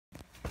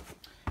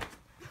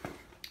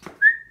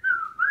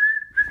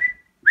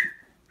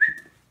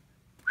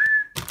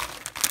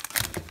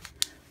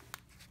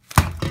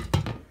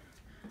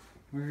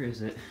Where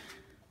is it?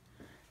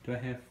 Do I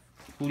have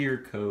clear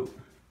coat?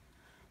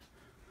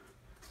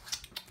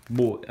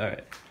 Boy,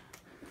 alright.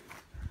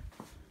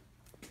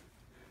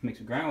 Make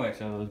some ground wax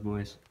out of those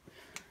boys.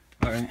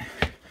 Alright.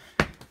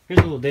 Here's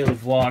a little daily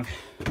vlog.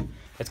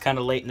 It's kind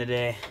of late in the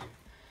day.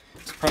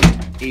 It's probably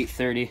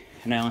 8:30,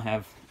 and I only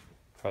have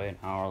probably an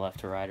hour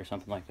left to ride or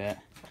something like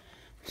that.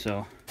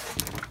 So,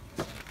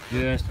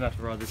 just about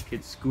to ride this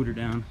kid's scooter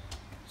down.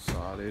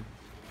 Saw, dude.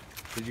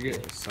 Did you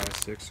get a size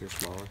 6 or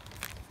smaller?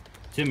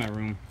 It's in my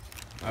room.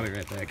 I'll be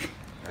right back.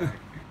 Right.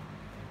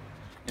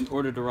 In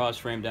order to raw his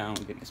frame down,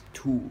 we're getting some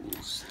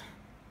tools.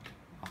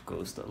 Off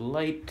goes the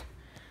light.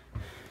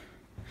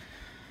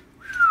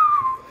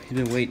 He's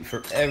been waiting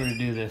forever to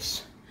do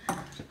this.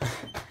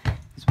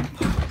 He's been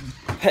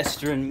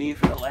pestering me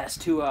for the last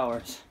 2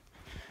 hours.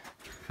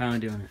 Finally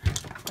doing it.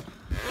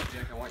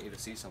 Jack, I want you to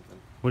see something.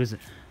 What is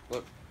it?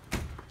 Look.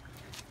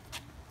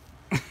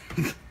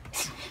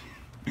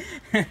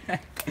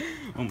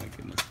 Oh my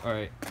goodness.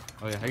 Alright.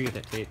 Oh yeah, how do you get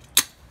that tape?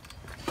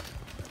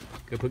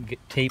 Go put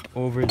tape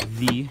over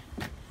the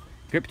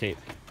grip tape.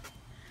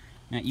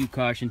 Not you,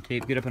 caution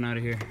tape. Get up and out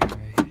of here.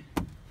 Alright.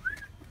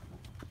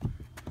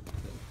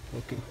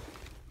 Okay.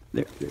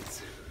 There it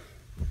is.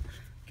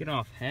 Get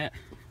off, hat.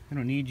 I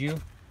don't need you.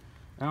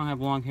 I don't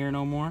have long hair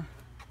no more.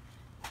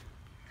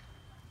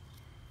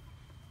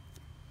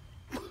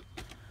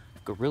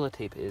 Gorilla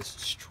tape is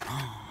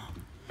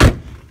strong.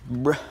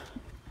 Bruh.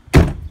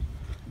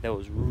 That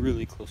was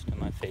really close to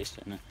my face,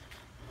 and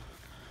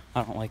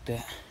I don't like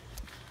that.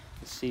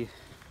 Let's see.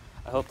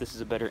 I hope this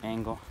is a better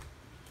angle.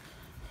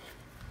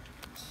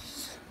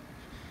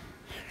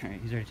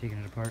 Alright, he's already taking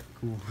it apart.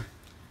 Cool.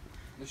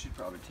 This should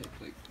probably take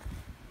like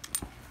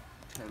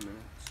 10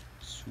 minutes.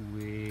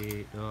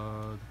 Sweet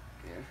dog.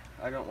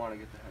 Yeah, I don't want to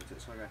get the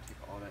headset, so I gotta take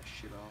all that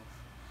shit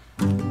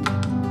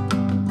off.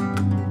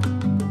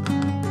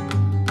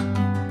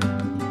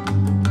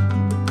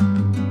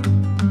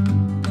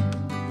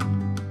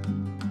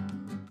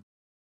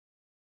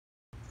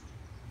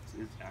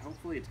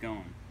 Hopefully it's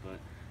going, but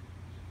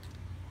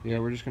Yeah,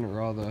 we're just gonna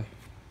raw the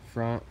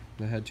front,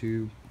 the head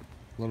tube,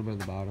 a little bit of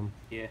the bottom.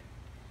 yeah,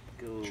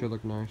 go Should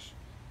look nice.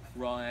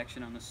 raw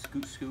action on the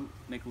scoot,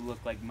 make it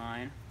look like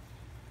mine.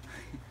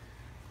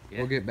 Yeah.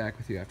 We'll get back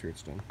with you after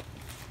it's done.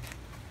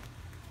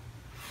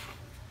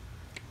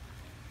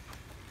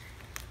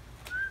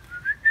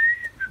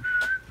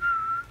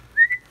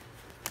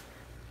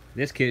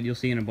 This kid you'll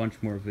see in a bunch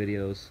more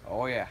videos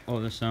Oh yeah.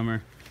 over the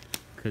summer,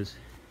 because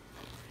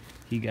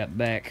he got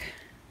back.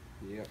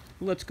 Yep.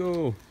 Let's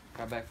go.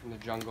 Got back from the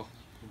jungle.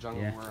 The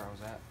jungle Yeah. where I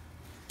was at.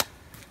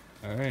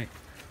 Alright,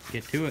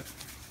 get to it.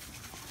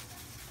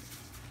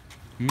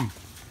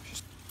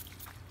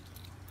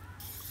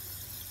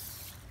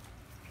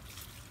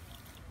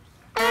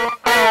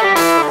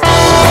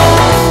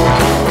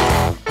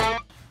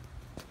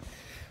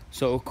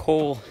 So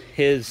Cole,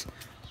 his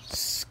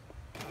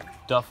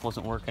stuff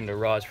wasn't working to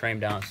raw his frame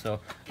down, so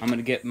I'm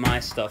gonna get my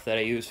stuff that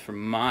I use for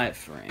my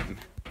frame.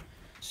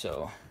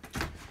 So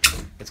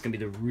it's gonna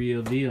be the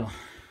real deal.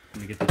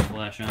 Let me get this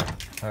flash on.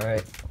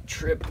 Alright,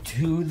 trip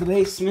to the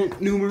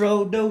basement,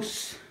 numero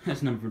dos.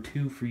 That's number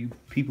 2 for you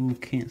people who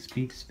can't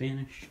speak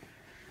Spanish.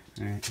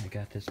 Alright, I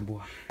got this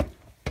boy.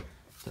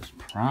 This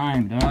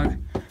prime, dog.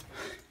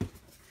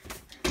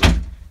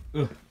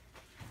 Ugh.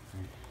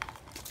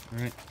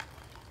 Alright,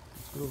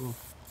 let's go.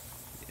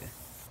 Yeah,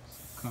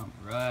 come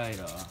right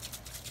off.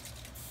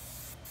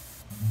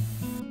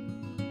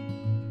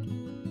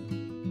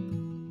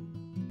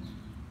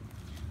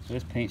 So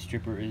this paint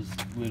stripper is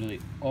literally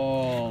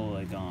all the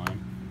way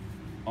gone.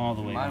 All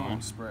the way Mine gone.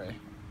 won't spray.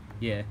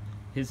 Yeah,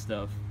 his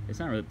stuff. It's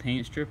not really a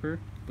paint stripper,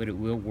 but it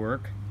will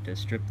work to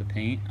strip the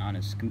paint on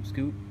a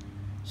scoot.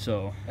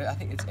 So. I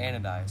think it's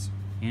anodized.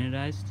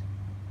 Anodized?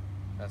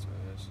 That's what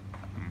it is.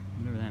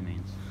 Whatever that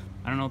means.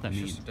 I don't know what that It's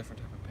means. just a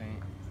different type of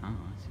paint. Oh,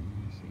 I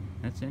see.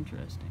 That's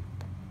interesting.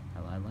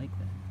 I like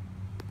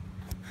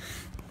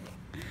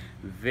that.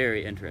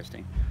 Very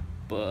interesting.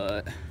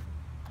 But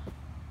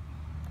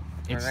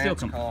it's still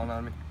calling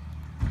on me.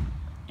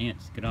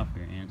 Ants, get off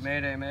here, ants.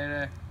 Mayday,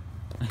 mayday.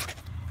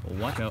 Well,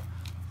 watch out.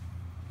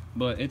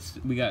 But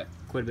we got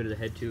quite a bit of the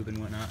head tube and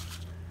whatnot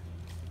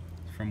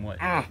from what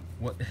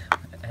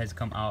has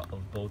come out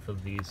of both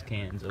of these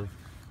cans of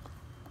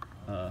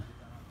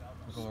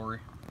Glory.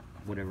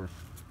 whatever.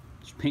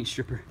 Paint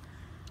stripper.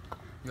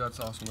 Yo, that's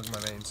awesome. Look at my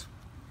veins.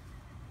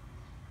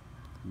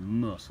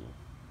 Muscle.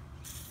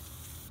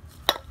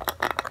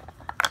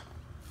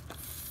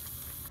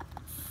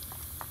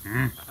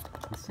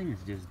 This thing is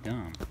just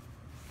dumb.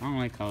 I don't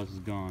like how this is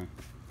gone.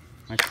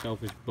 My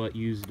selfish butt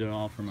used it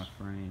all for my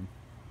frame.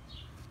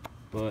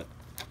 But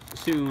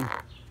soon,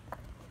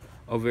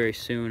 oh very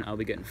soon, I'll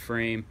be getting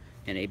frame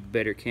and a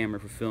better camera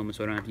for filming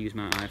so I don't have to use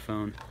my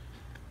iPhone.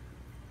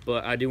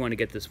 But I do want to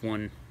get this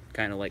one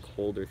kind of like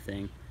holder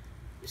thing.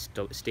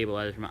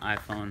 Stabilizer for my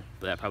iPhone,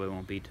 but that probably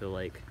won't be till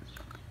like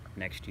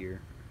next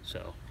year.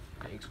 So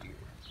Next year.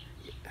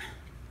 yeah.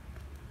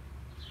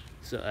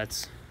 So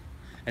that's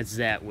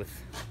that with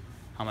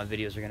how my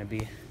videos are gonna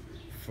be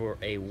for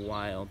a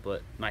while,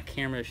 but my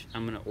camera,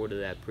 I'm gonna order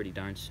that pretty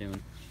darn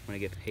soon when I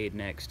get paid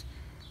next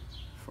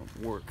from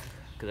work,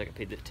 because I got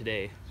paid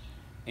today,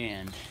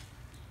 and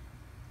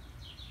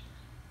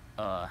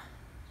I'm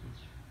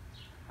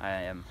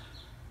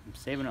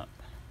saving up.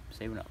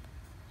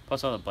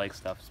 Plus all the bike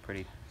stuff is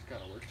pretty. It's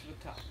gotta work to the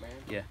top, man.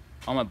 Yeah,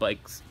 all my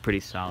bike's pretty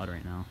solid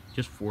right now.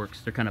 Just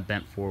forks, they're kind of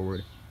bent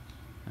forward.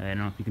 I don't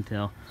know if you can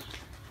tell,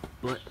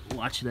 but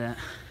watch that.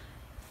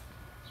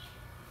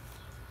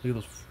 Look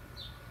at those.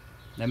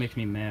 That makes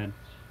me mad.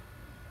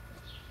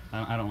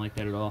 I don't like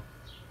that at all.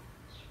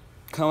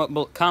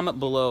 Comment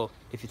below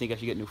if you think I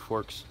should get new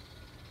forks,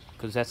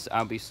 because that's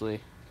obviously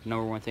the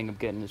 #1 thing I'm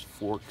getting is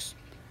forks,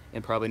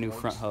 and probably new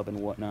front hub and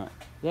whatnot.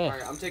 Yeah.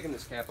 Alright, I'm taking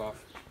this cap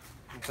off.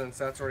 And since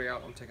that's already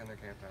out, I'm taking the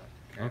cap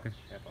out. Okay.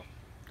 Cap off.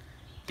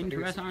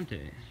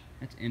 Interessante.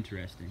 That's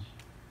interesting.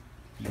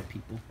 You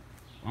people.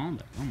 Oh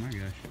my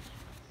gosh.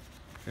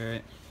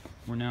 Alright.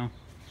 We're now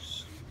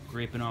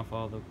scraping off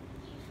all the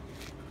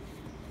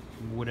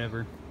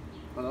whatever.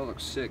 Oh, that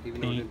looks sick,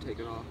 even though I didn't take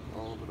it off,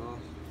 all of it off.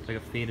 It's like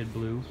a faded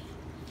blue.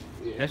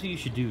 Yeah. That's what you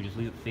should do, just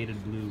leave it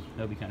faded blue.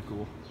 That would be kind of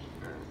cool.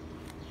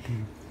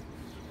 Alright.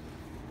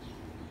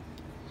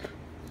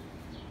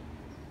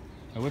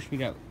 I wish we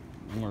got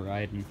more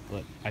riding,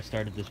 but I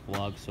started this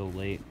vlog so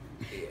late.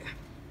 Yeah.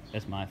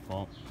 That's my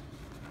fault.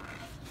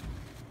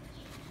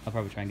 I'll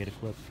probably try and get a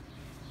clip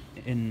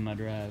in my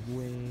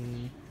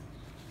driveway.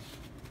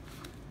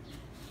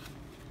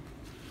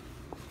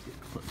 Get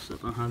a close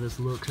up on how this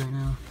looks right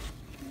now.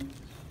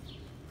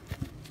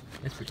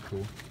 That's pretty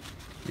cool.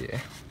 Yeah.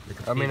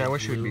 Like I mean, I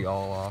wish it would blue. be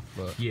all off,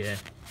 but... Yeah.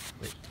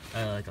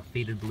 Like a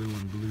faded blue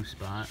and blue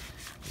spot.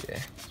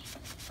 Yeah.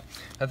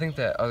 I think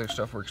that other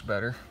stuff works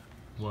better.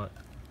 What?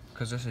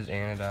 Because this is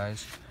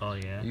anodized. Oh,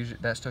 yeah? Usually,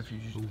 that stuff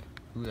usually...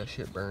 Ooh, that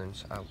shit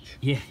burns. Ouch.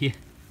 Yeah. You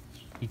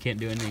can't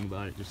do anything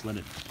about it. Just let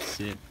it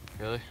sit.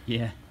 Really?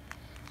 Yeah.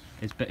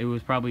 It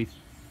was probably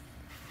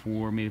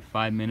 4, maybe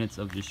 5 minutes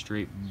of just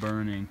straight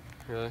burning.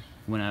 Really?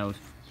 When I was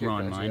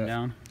throwing mine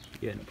down.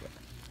 Yeah, no problem.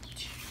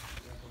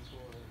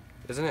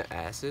 Isn't it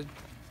acid?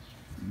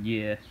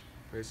 Yeah.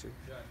 Where is it?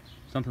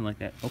 Something like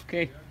that.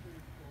 Okay.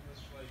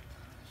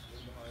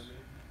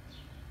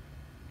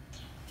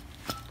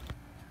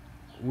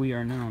 We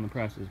are now in the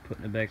process of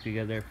putting it back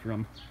together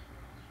from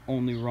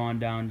only raw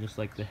down, just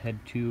like the head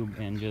tube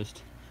and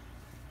just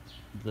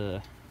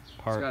the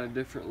part. It's got a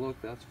different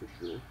look, that's for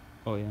sure.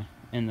 Oh yeah,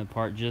 and the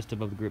part just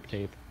above the grip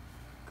tape,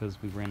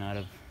 because we ran out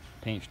of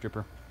paint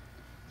stripper,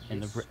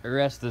 and the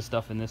rest of the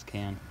stuff in this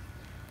can.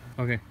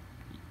 Okay,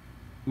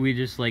 we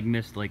just like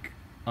missed like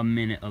a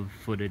minute of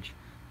footage,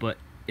 but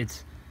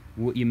it's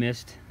what you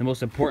missed. The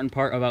most important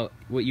part about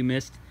what you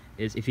missed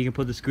is if you can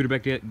put the scooter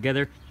back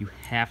together, you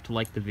have to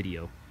like the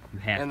video. You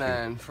have to. And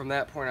then from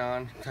that point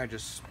on,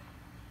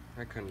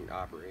 I couldn't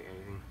operate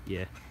anything.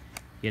 Yeah,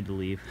 you had to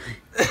leave.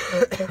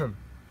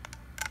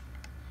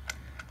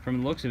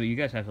 From the looks of it, you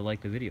guys have to like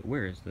the video.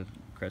 Where is the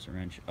crescent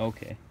wrench?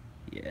 Okay,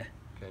 yeah.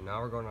 Okay,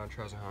 now we're going on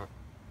treasure hunt.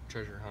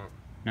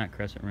 Not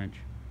crescent wrench.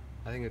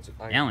 I think it's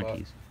Allen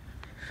keys.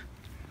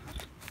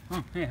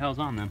 Oh, hey, how's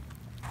on then?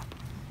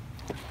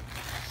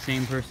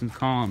 Same person's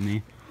calling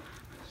me.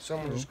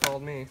 Someone just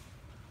called me.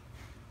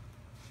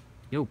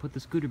 Yo, put the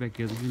scooter back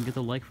together so we can get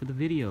the like for the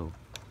video.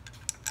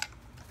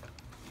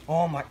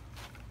 Oh my.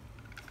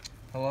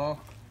 Hello?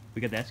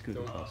 We got that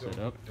scooter all set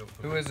up.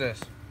 Who is this?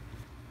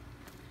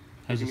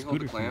 How's the Can you hold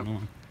scooter the clamp? coming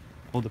along?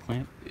 Hold the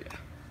clamp? Yeah.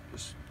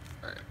 Just,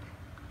 alright.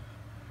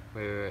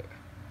 Wait.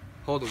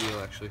 Hold the wheel,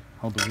 actually.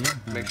 Hold the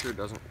wheel? Make sure it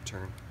doesn't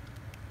turn.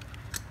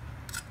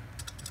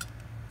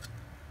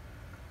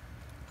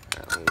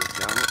 Down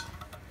it.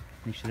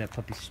 Make sure that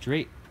puppy's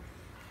straight.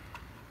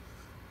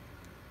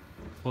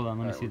 Hold on,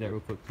 let me see that real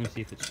quick. Let me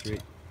see if it's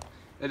straight.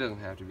 It doesn't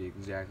have to be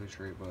exactly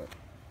straight, but...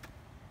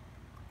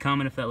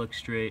 Comment if that looks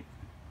straight.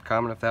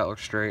 Comment if that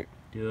looks straight.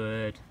 Do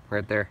it.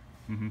 Right there.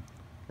 Mm-hmm.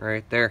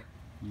 Right there.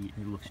 Yeah,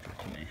 it looks straight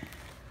to me.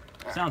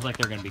 Sounds like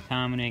they're going to be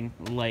commenting,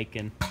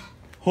 liking,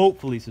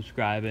 hopefully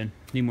subscribing.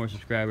 Need more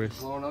subscribers.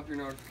 Blowing up your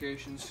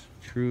notifications.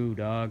 True,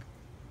 dog.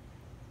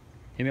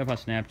 Hit me up on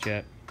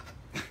Snapchat.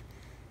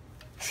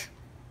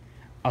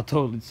 I'll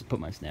totally just put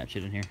my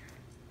Snapchat in here.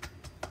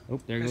 Oh,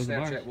 there goes the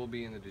bars. Snapchat will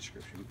be in the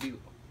description below.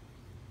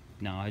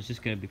 No, it's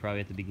just going to be probably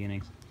at the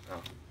beginning.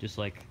 Oh. Just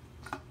like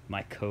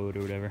my code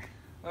or whatever.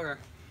 Okay.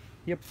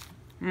 Yep.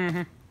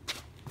 Mm-hmm.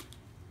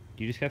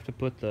 You just have to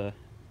put the...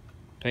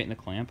 tighten the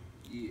clamp.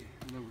 Yeah,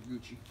 and then we're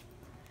Gucci.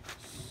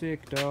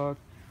 Sick, dog.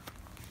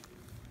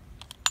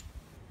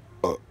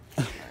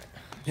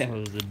 That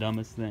was the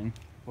dumbest thing.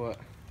 What?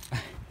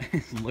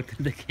 Look at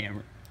the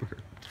camera.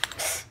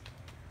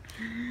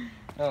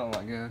 Oh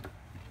my god.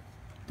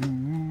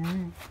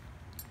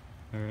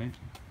 Alright.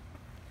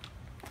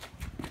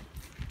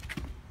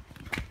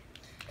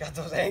 Got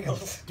those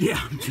angles. Yeah,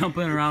 I'm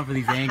jumping around for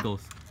these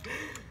angles.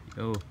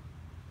 Yo.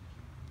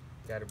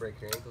 Gotta break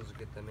your ankles to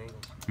get them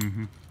angles.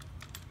 Mm-hmm.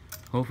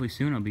 Hopefully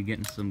soon I'll be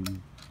getting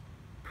some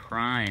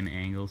prime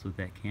angles with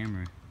that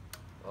camera.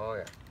 Oh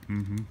yeah.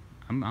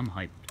 Mm-hmm. I'm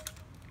hyped.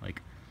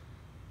 Like,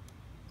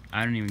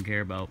 I don't even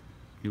care about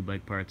new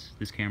bike parts.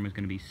 This camera's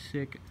gonna be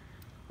sick.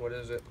 What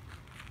is it?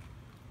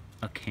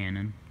 A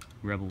Canon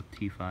Rebel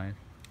T5.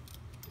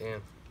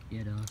 Damn.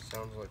 Yeah, dog.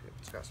 Sounds like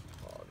it's got some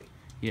quality.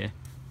 Yeah.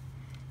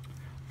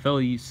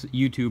 Fellow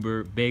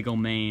YouTuber Bagel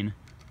Mane.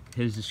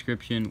 His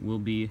description will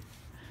be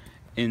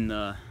in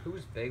the.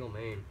 Who's Bagel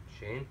Mane?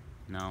 Shane?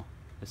 No,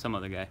 it's some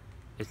other guy.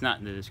 It's not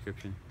in the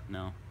description.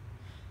 No.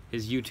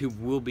 His YouTube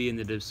will be in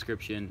the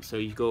description, so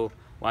you go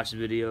watch the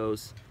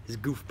videos. His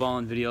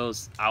goofballing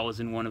videos. I was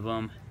in one of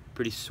them.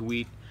 Pretty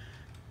sweet.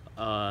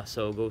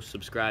 So go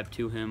subscribe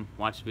to him.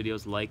 Watch the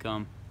videos, like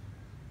them.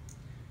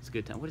 It's a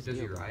good time. What is Does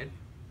he ride?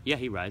 Yeah,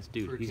 he rides,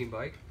 dude. For a team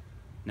bike?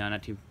 No,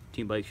 not team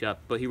bike shop,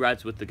 but he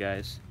rides with the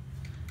guys.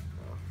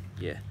 Oh.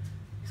 Yeah,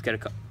 he's got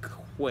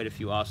quite a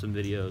few awesome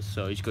videos,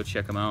 so you should go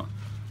check him out.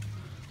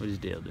 What is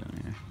Dale doing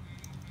here?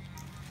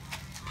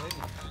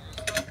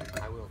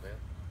 I will, Dale.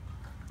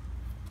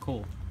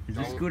 Cool. Is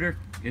this scooter?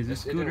 Is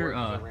this scooter?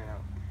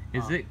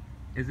 Is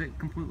it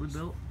completely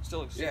built? Still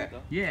looks Yeah. good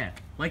though. Yeah.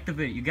 Like the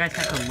video. You guys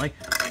have to like.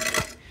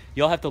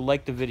 Y'all have to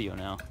like the video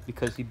now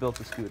because he built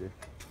the scooter.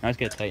 Now I just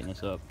gotta tighten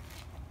this up.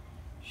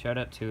 Shout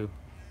out to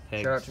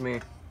Pegs. Shout out to me.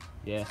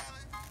 Yeah.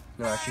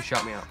 No, she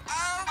shot me out.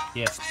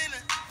 Yeah.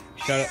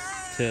 Shout out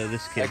to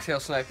this kid. Exhale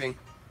sniping.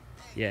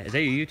 Yeah. Is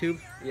that your YouTube?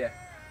 Yeah.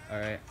 All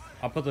right.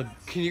 I'll put the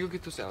Can you go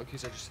get those Allen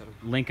keys I just said them?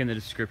 link in the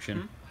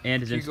description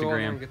and his Can you go over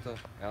and Instagram, get the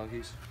Allen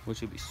keys?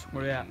 which will be sweet.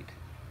 Where they at?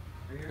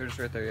 They're just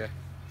right there, yeah.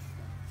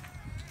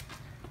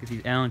 Because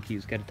these Allen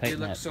keys got to You tighten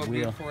look that so wheel.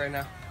 beautiful right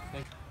now.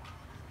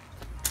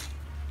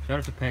 Shout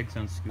out to Pegs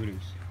on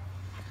scooters.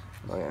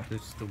 Oh yeah.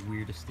 It's the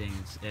weirdest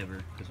things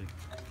ever because they're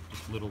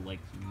just little like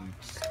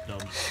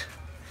stubs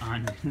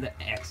on the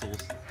axles,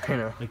 I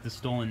know. like the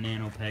stolen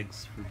nano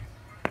pegs for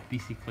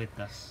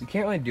bicicletas. You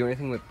can't really do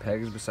anything with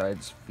pegs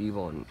besides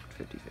feeble and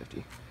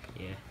 50-50.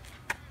 Yeah.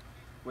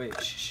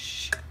 Wait,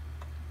 shh.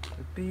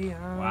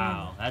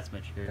 Wow, that's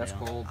mature. That's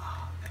Dale. cold.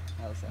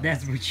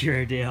 That's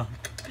mature, Dale.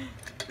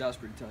 That was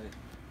pretty tight.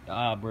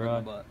 Ah,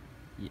 bro. But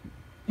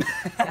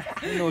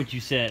I know what you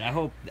said. I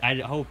hope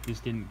this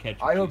didn't catch.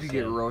 I what hope you said.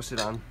 get roasted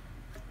on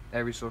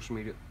every social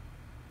media.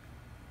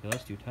 Yo,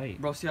 that's too tight.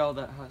 bro, see how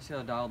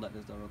dialed that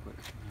is though, real quick,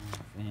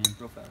 Oh, man.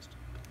 real fast.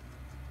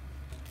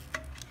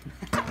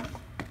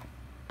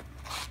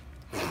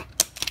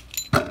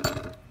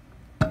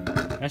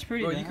 That's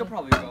pretty. Bro, you bad. could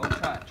probably go.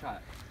 Try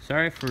it.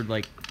 Sorry for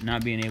like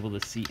not being able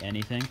to see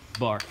anything.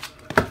 Bar.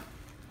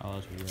 Oh,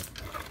 that's weird.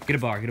 Get a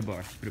bar.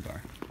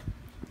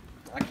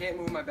 I can't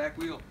move my back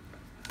wheel.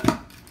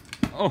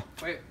 Oh.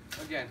 Wait,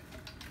 again.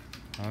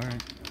 All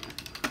right.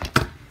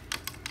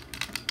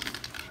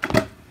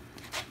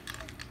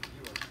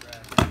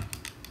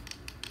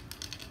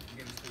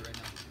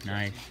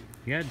 Nice.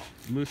 You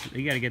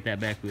gotta get that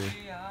back wheel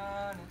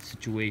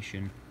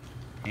situation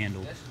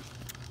handled.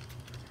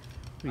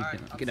 What are you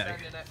doing? Get out of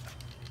here.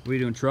 What are you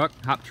doing? Truck?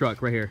 Hop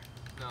truck right here.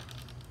 No.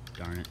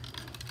 Darn it.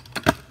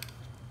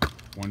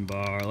 One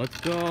bar. Let's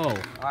go.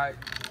 Alright.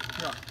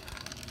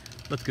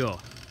 Let's go.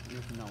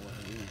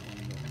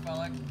 If I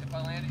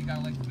land it, you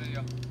gotta like the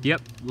video.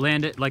 Yep.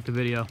 Land it. Like the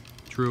video.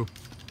 True.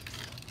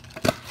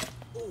 That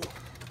was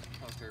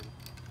terrible.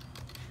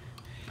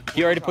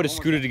 He already put a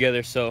scooter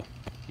together, so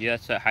yeah,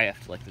 that's how I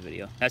have to like the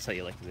video. That's how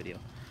you like the video.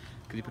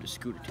 Because he put a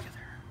scooter together.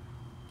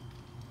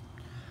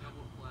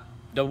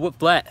 Double whip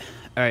flat.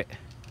 Alright.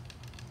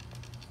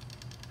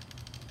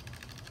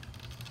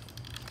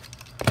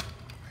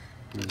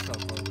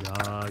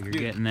 You're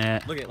Dude, getting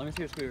that. Look at, let me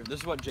see your scooter. This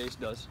is what Jace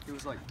does. He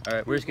was like,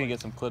 Alright, we're just gonna get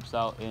some clips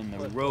out in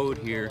the road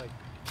here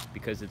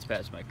because it's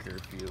past my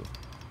curfew.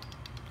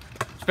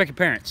 Respect your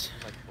parents.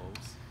 like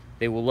close.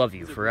 They will love you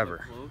He's like,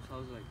 forever. close. I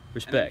was like,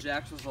 Respect. And then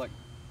Jax was like,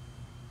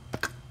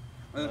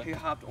 and then he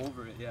hopped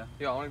over it. Yeah.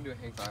 Yeah, I want to do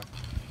a hang time.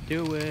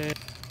 Do it,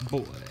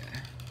 boy.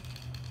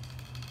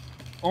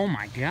 Oh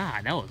my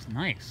god, that was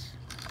nice.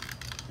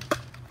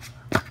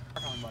 Come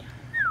on, bud.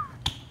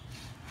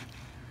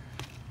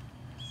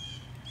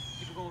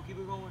 Keep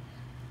it going.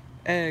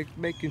 Egg,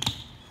 bacon.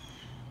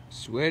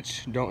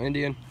 Switch, don't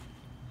Indian.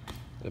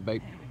 The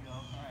bacon. There we go.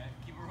 Alright,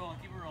 keep it rolling.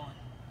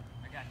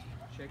 I got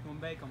you. Shake 'em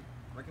and bake 'em.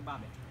 Ricky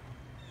Bobby.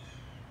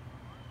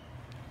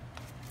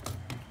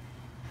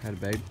 Had a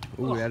babe.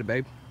 Ooh, had a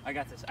babe. I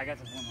got this one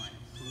line.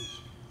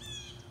 It's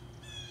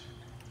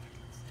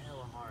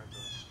hella hard, bro.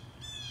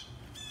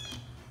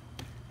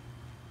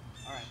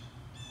 Alright.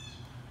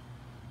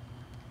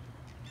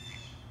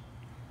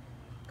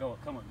 Go,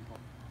 come with me.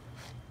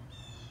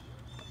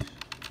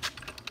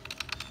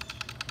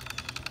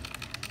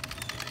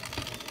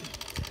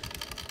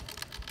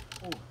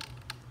 Oh.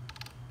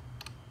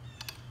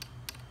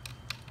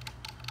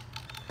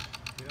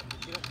 Get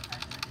up.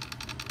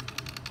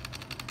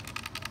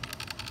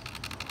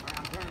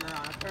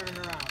 Alright, I'm turning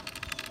around.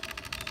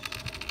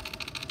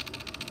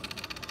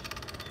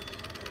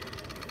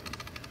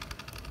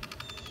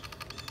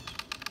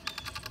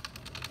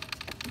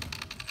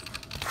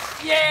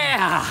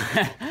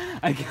 Yeah!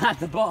 I got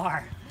the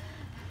bar.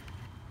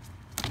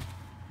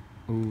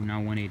 Ooh, now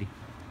 180.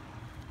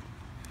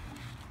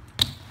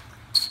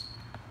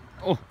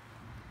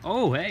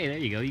 Oh, hey, there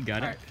you go. You got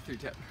it. Alright, 3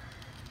 tap.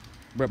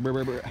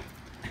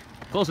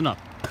 Close enough.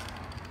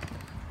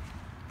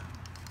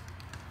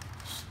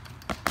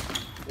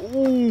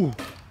 Oh,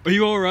 are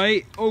you all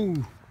right? Oh,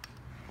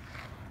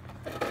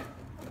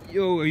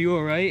 yo, are you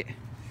all right?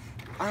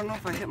 I don't know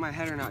if I hit my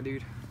head or not,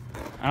 dude.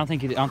 I don't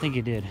think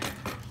you did.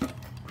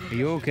 Are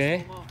you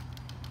okay?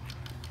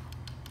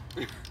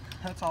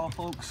 That's all,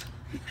 folks.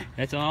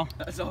 That's all.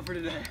 That's all for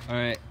today. All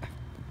right.